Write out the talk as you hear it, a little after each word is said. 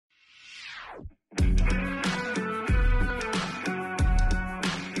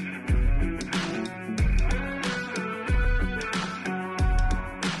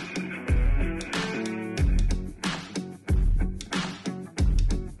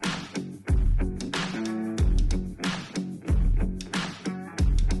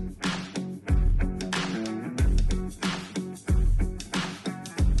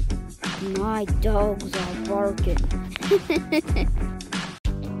My dogs are barking.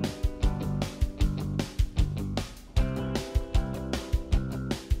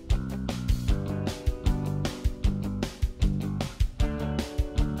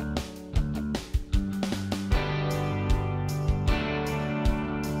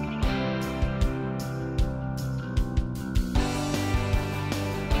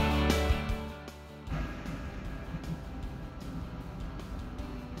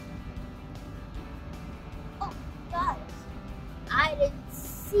 I didn't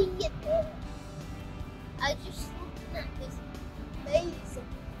see it there. I just looked at this amazing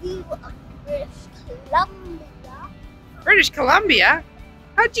view of British Columbia. British Columbia?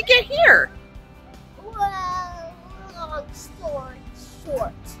 How'd you get here? Well, long story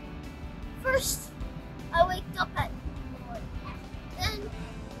short. First, I wake up at morning. Then,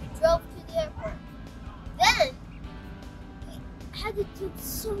 we drove to the airport. Then, we had to do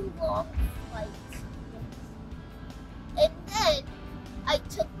so long flights. And then I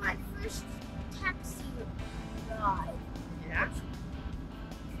took my first taxi ride. Yeah.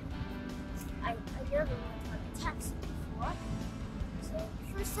 I never went on a taxi before. So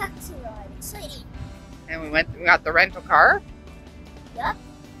first taxi ride, exciting. And we got the rental car. Yep.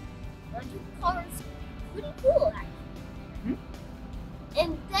 Rental car is pretty cool actually.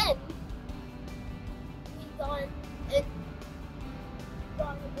 And then we gone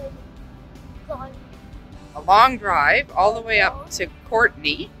A long drive all the way up to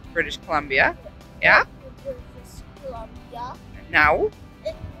Courtney, British Columbia. Yeah. British Columbia. Now,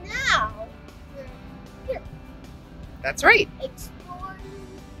 And now we're here that's right. exploring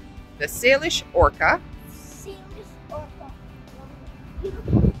The Salish Orca, Salish Orca.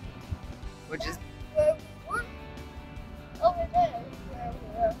 Beautiful. which is, Where we were. Over there is where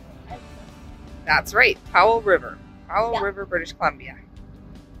we were. that's right, Powell River. Powell Yeah. River, British Columbia.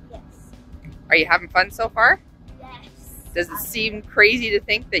 Yes. Are you having fun so far? Yes. Does it seem crazy to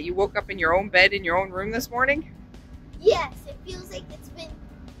think that you woke up in your own bed in your own room this morning? Yes, it feels like it's been.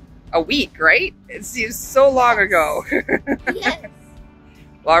 A week, right? It seems so long ago. Yes.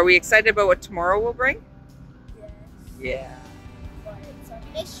 Well, are we excited about what tomorrow will bring? Yes. Yeah. But it's a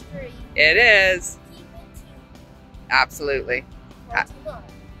mystery. It is. Keep it to Absolutely. for tomorrow.